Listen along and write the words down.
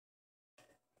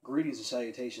Greetings and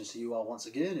salutations to you all once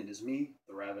again. It is me,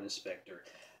 the Ravenous Spectre.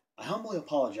 I humbly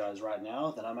apologize right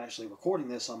now that I'm actually recording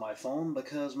this on my phone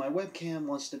because my webcam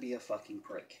wants to be a fucking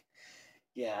prick.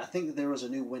 Yeah, I think that there was a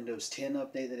new Windows 10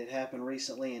 update that had happened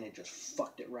recently and it just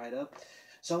fucked it right up.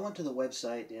 So I went to the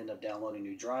website to end up downloading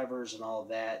new drivers and all of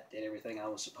that, did everything I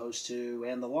was supposed to,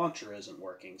 and the launcher isn't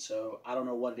working. So I don't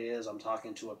know what it is. I'm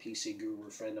talking to a PC guru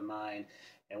friend of mine,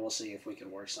 and we'll see if we can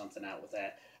work something out with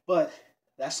that. But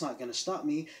that's not going to stop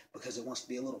me because it wants to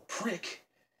be a little prick.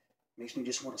 Makes me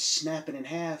just want to snap it in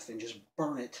half and just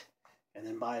burn it and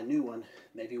then buy a new one.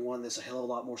 Maybe one that's a hell of a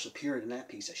lot more superior than that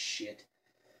piece of shit.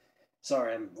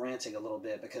 Sorry, I'm ranting a little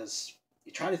bit because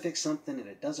you try to fix something and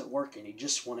it doesn't work and you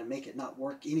just want to make it not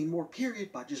work anymore,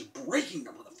 period, by just breaking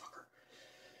the motherfucker.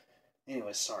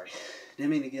 Anyway, sorry.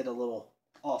 Didn't mean to get a little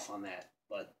off on that,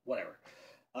 but whatever.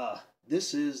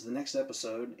 This is the next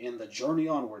episode in the Journey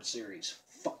Onward series.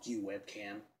 Fuck you,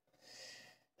 webcam.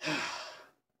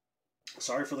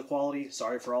 Sorry for the quality.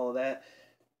 Sorry for all of that.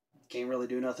 Can't really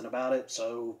do nothing about it,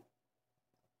 so...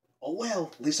 Oh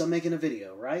well, at least I'm making a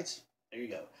video, right? There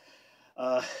you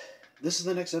go. This is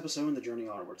the next episode in the Journey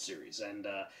Onward series, and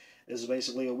this is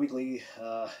basically a weekly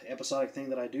episodic thing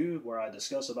that I do where I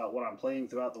discuss about what I'm playing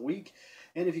throughout the week.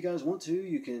 And if you guys want to,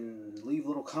 you can leave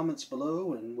little comments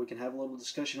below and we can have a little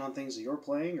discussion on things that you're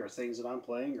playing or things that I'm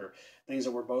playing or things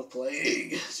that we're both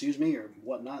playing, excuse me, or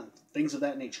whatnot, things of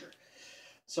that nature.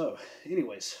 So,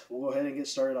 anyways, we'll go ahead and get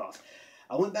started off.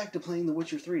 I went back to playing The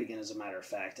Witcher 3 again, as a matter of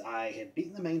fact. I had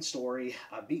beaten the main story,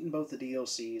 I've beaten both the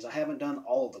DLCs, I haven't done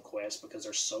all of the quests because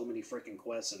there's so many freaking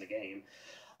quests in the game.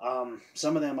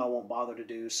 Some of them I won't bother to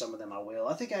do, some of them I will.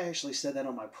 I think I actually said that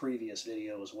on my previous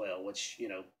video as well, which, you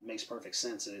know, makes perfect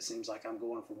sense. And it seems like I'm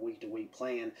going from week to week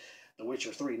playing The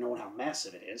Witcher 3, knowing how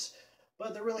massive it is.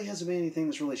 But there really hasn't been anything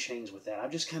that's really changed with that.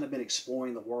 I've just kind of been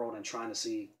exploring the world and trying to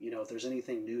see, you know, if there's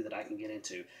anything new that I can get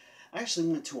into. I actually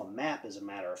went to a map, as a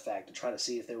matter of fact, to try to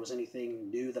see if there was anything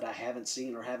new that I haven't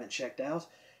seen or haven't checked out.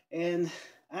 And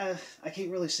I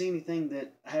can't really see anything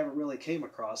that I haven't really came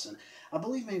across. And I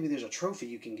believe maybe there's a trophy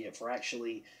you can get for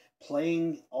actually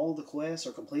playing all the quests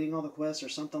or completing all the quests or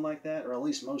something like that. Or at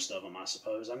least most of them, I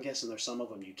suppose. I'm guessing there's some of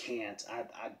them you can't.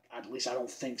 At least I don't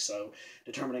think so,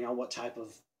 determining on what type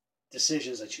of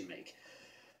decisions that you make.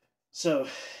 So,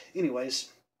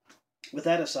 anyways, with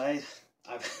that aside,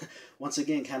 I've once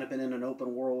again kind of been in an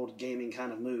open world gaming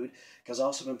kind of mood because I've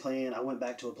also been playing, I went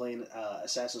back to playing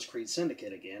Assassin's Creed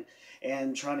Syndicate again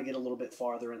and trying to get a little bit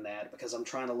farther in that because I'm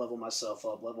trying to level myself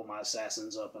up, level my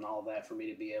assassins up and all that for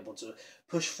me to be able to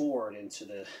push forward into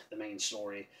the main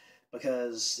story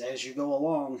because as you go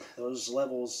along, those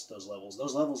levels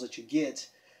that you get,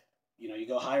 you know, you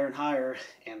go higher and higher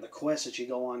and the quests that you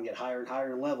go on get higher and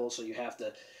higher in level, so you have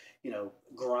to, you know,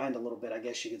 grind a little bit, I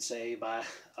guess you could say, by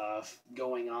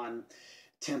going on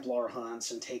Templar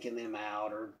hunts and taking them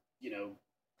out, or, you know,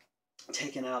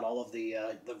 taking out all of the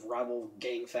rival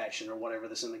gang faction or whatever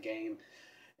that's in the game.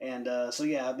 And so,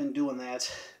 yeah, I've been doing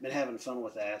that, been having fun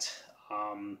with that.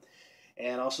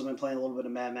 And also been playing a little bit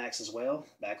of Mad Max as well,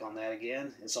 back on that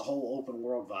again. It's a whole open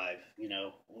world vibe, you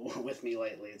know, with me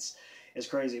lately. It's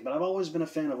crazy, but I've always been a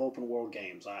fan of open world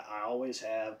games. I always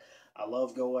have. I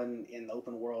love going in the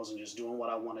open worlds and just doing what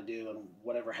I want to do, and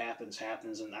whatever happens,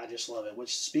 happens, and I just love it.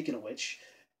 Which, speaking of which,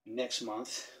 next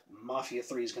month, Mafia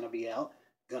 3 is going to be out.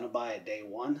 Going to buy it day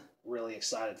one. Really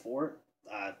excited for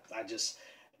it.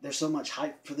 There's so much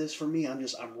hype for this for me. I'm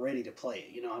ready to play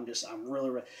it. You know, I'm really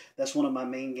ready. That's one of my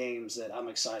main games that I'm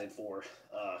excited for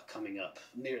coming up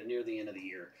near the end of the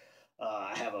year.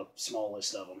 I have a small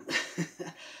list of them.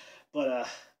 But,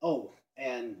 oh,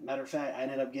 and matter of fact, I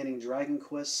ended up getting Dragon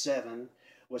Quest VII,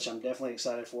 which I'm definitely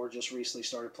excited for. Just recently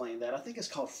started playing that. I think it's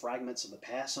called Fragments of the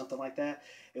Past, something like that.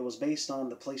 It was based on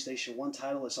the PlayStation 1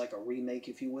 title. It's like a remake,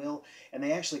 if you will. And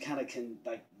they actually kind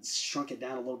of shrunk it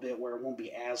down a little bit where it won't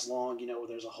be as long, you know, where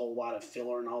there's a whole lot of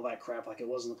filler and all that crap like it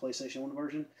was in the PlayStation 1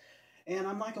 version. And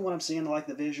I'm liking what I'm seeing. I like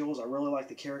the visuals. I really like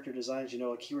the character designs. You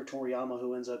know, Akira Toriyama,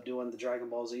 who ends up doing the Dragon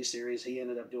Ball Z series, he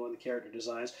ended up doing the character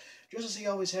designs, just as he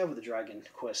always had with the Dragon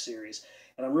Quest series.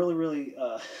 And I'm really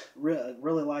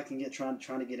liking it, trying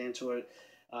to get into it.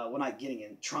 Well, not getting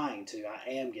in, trying to.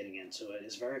 I am getting into it.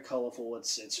 It's very colorful.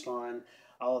 It's fun.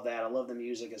 All of that. I love the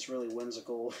music. It's really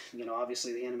whimsical. You know,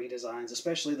 obviously the enemy designs,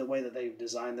 especially the way that they've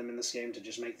designed them in this game to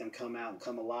just make them come out and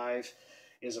come alive,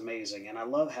 is amazing. And I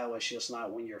love how it's just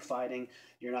not, when you're fighting,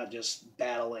 you're not just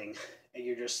battling and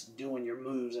you're just doing your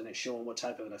moves and it's showing what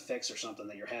type of an effects or something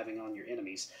that you're having on your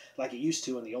enemies like it used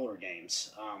to in the older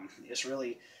games. It's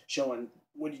really showing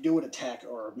when you do an attack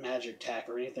or magic attack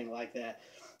or anything like that,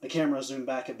 the camera zoom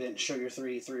back a bit and show your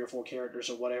three or four characters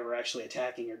or whatever actually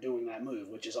attacking or doing that move,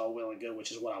 which is all well and good,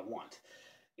 which is what I want.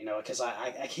 You know, because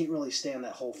I can't really stand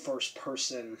that whole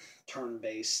first-person,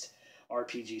 turn-based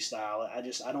RPG style.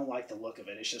 I don't like the look of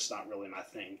it. It's just not really my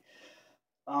thing.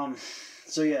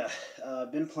 So yeah,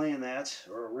 been playing that,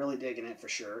 or really digging it for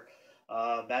sure.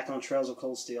 Back on Trails of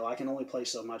Cold Steel, I can only play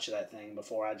so much of that thing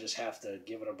before I just have to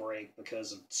give it a break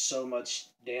because of so much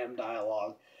damn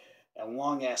dialogue and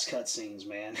long-ass cutscenes,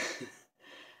 man.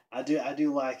 I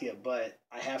do like it, but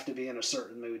I have to be in a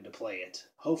certain mood to play it.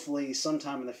 Hopefully,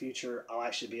 sometime in the future, I'll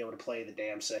actually be able to play the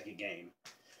damn second game.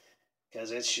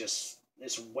 Because it's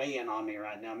weighing on me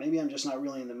right now. Maybe I'm just not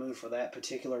really in the mood for that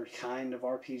particular kind of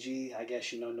RPG. I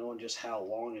guess, you know, knowing just how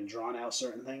long and drawn out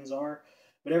certain things are.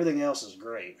 But everything else is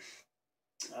great.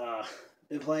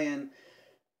 Been playing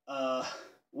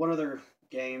one other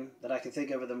game that I can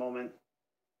think of at the moment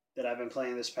that I've been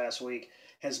playing this past week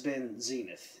has been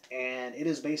ZENITH, and it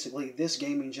is basically this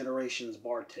gaming generation's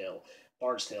Bard's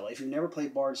Tale. If you've never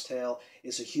played Bard's Tale,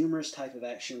 it's a humorous type of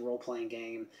action role-playing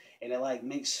game, and it like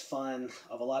makes fun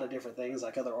of a lot of different things,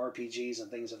 like other RPGs and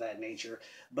things of that nature.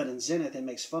 But in ZENITH, it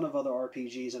makes fun of other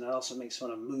RPGs, and it also makes fun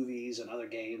of movies and other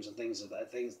games and things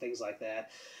like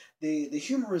that. The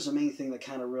humor is the main thing that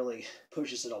kind of really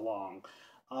pushes it along.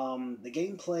 The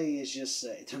gameplay is just,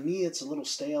 to me, it's a little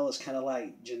stale. It's kind of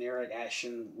like generic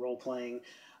action role-playing.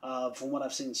 From what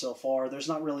I've seen so far, there's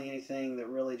not really anything that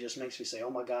really just makes me say, oh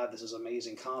my god, this is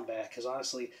amazing combat, because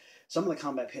honestly, some of the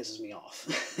combat pisses me off.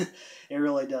 It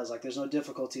really does. Like, there's no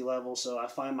difficulty level, so I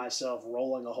find myself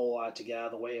rolling a whole lot to get out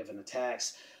of the way of an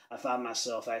attacks. I find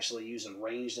myself actually using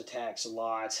ranged attacks a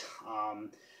lot.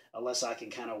 Unless I can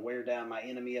kind of wear down my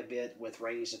enemy a bit with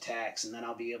ranged attacks, and then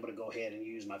I'll be able to go ahead and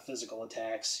use my physical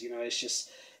attacks. You know, it's just,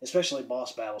 especially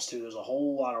boss battles too, there's a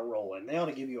whole lot of rolling. They ought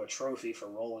to give you a trophy for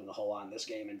rolling a whole lot in this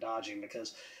game and dodging,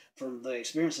 because from the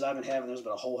experience that I've been having, there's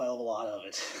been a whole hell of a lot of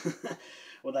it,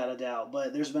 without a doubt.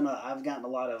 But I've gotten a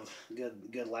lot of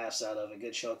good laughs out of it,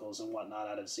 good chuckles and whatnot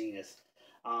out of ZENITH.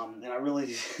 And I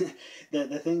really,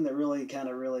 the thing that really kind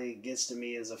of really gets to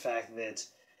me is the fact that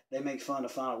they make fun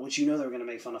of Final, which you know they were going to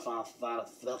make fun of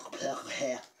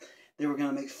they were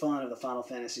going to make fun of the Final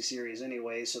Fantasy series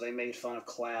anyway, so they made fun of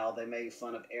Cloud, they made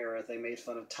fun of Aerith, they made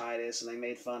fun of Titus, and they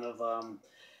made fun of, well,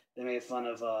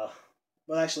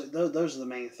 actually, those are the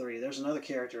main three. There's another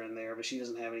character in there, but she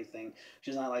doesn't have anything.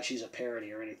 She's not like she's a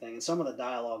parody or anything. And some of the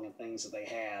dialogue and things that they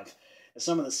have, and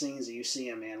some of the scenes that you see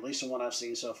in, man, at least from what I've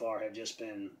seen so far, have just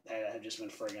been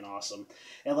friggin' awesome.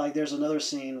 And like, there's another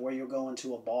scene where you'll go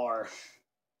into a bar,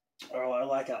 or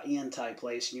like an inn type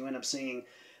place, and you end up seeing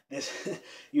this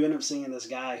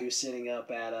guy who's sitting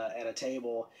up at a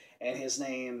table, and his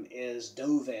name is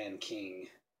Dovan King.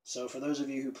 So for those of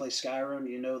you who play Skyrim,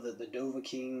 you know that the Dova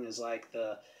King is like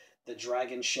the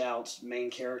Dragon Shout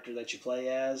main character that you play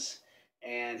as,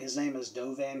 and his name is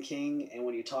Dovan King. And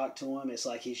when you talk to him, it's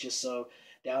like he's just so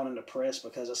down and depressed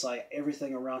because it's like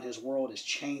everything around his world is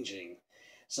changing.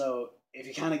 So if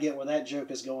you kind of get where that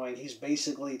joke is going, he's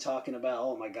basically talking about,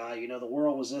 oh my god, you know, the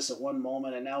world was this at one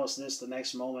moment, and now it's this the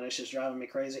next moment. It's just driving me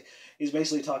crazy. He's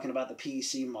basically talking about the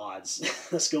PC mods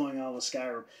that's going on with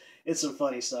Skyrim. It's some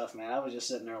funny stuff, man. I was just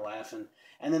sitting there laughing.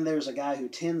 And then there's a guy who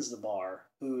tends the bar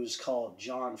who's called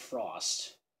John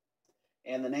Frost.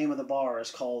 And the name of the bar is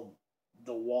called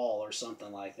The Wall or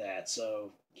something like that.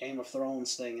 So, Game of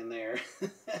Thrones thing in there.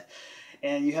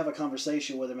 And you have a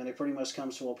conversation with him, and it pretty much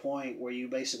comes to a point where you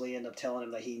basically end up telling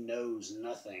him that he knows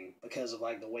nothing because of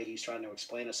like the way he's trying to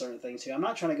explain a certain thing to you. I'm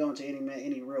not trying to go into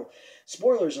any real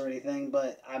spoilers or anything,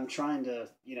 but I'm trying to,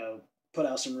 you know, put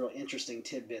out some real interesting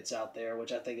tidbits out there,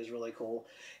 which I think is really cool.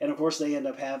 And of course, they end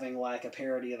up having like a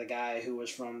parody of the guy who was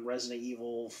from Resident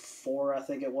Evil 4, I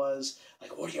think it was.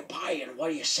 Like, what are you buying? What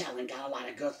are you selling? Got a lot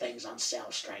of good things on sale,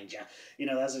 stranger. You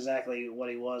know, that's exactly what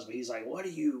he was. But he's like, what are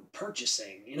you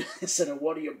purchasing? You know, instead of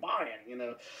what are you buying? You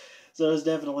know. So it's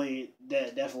definitely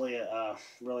a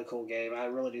really cool game. I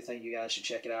really do think you guys should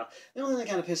check it out. The only thing that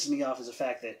kind of pisses me off is the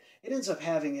fact that it ends up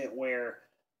having it where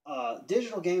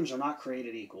digital games are not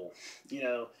created equal. You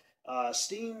know,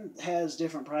 Steam has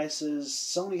different prices,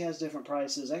 Sony has different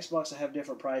prices, Xbox have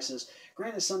different prices.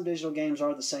 Granted, some digital games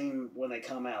are the same when they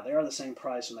come out. They are the same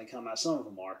price when they come out. Some of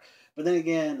them are. But then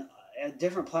again,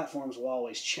 different platforms will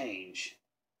always change.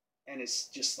 And it's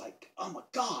just like, oh my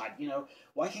god, you know,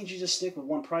 why can't you just stick with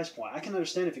one price point? I can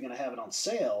understand if you're going to have it on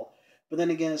sale, but then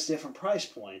again, it's different price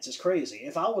points. It's crazy.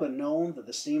 If I would have known that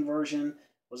the Steam version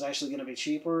was actually going to be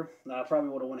cheaper, then I probably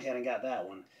would have went ahead and got that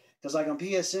one. Because like on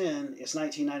PSN, it's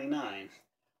 $19.99.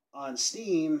 On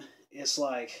Steam, it's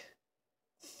like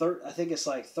I think it's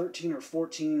like $13 or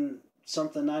 $14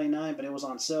 something 99, but it was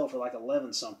on sale for like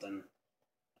 11 something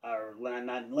or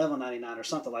 11.99 or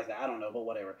something like that. I don't know, but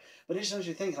whatever. But it just makes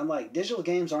you think. I'm like, digital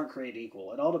games aren't created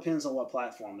equal. It all depends on what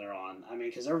platform they're on. I mean,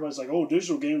 because everybody's like, oh,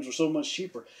 digital games are so much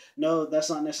cheaper. No,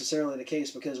 that's not necessarily the case,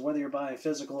 because whether you're buying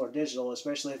physical or digital,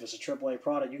 especially if it's a AAA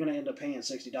product, you're going to end up paying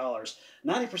 $60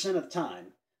 90% of the time,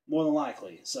 more than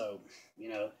likely. So, you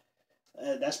know,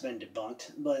 that's been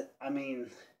debunked. But I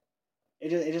mean, it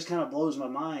just kind of blows my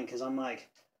mind, because I'm like,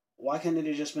 why couldn't it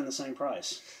have just been the same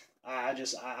price? I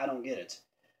don't get it.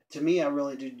 To me, I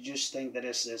really do just think that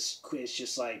it's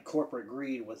just like corporate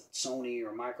greed with Sony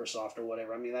or Microsoft or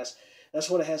whatever. I mean, that's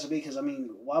what it has to be. Because I mean,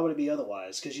 why would it be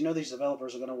otherwise? Because you know these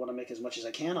developers are going to want to make as much as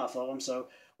they can off of them. So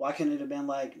why couldn't it have been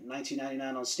like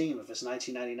 $19.99 on Steam if it's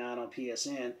 $19.99 on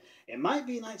PSN? It might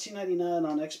be $19.99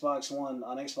 on Xbox One,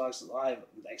 on Xbox Live,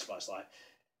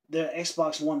 the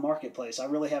Xbox One marketplace. I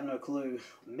really have no clue.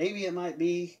 Maybe it might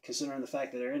be, considering the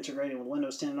fact that they're integrating with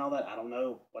Windows 10 and all that. I don't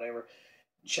know. Whatever.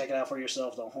 Check it out for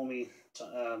yourself. Don't hold me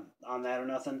on that or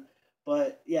nothing.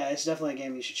 But yeah, it's definitely a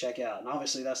game you should check out. And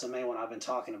obviously, that's the main one I've been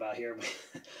talking about here,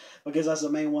 because that's the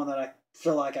main one that I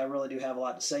feel like I really do have a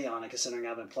lot to say on it, considering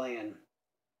I've been playing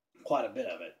quite a bit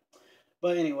of it.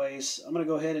 But anyways, I'm going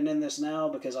to go ahead and end this now,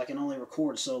 because I can only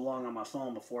record so long on my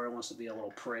phone before it wants to be a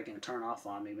little prick and turn off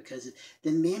on me, because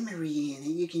the memory in it,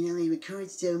 you can only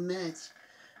record so much.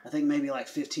 I think maybe like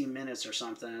 15 minutes or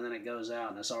something, and then it goes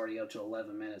out, and it's already up to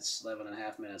 11 minutes, 11 and a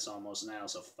half minutes almost now,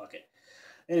 so fuck it.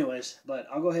 Anyways, but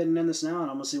I'll go ahead and end this now,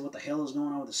 and I'm going to see what the hell is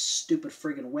going on with this stupid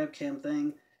friggin' webcam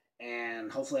thing,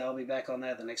 and hopefully I'll be back on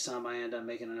that the next time I end up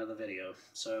making another video.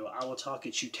 So I will talk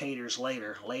at you taters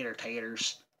later. Later,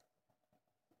 taters.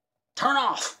 Turn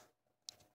off!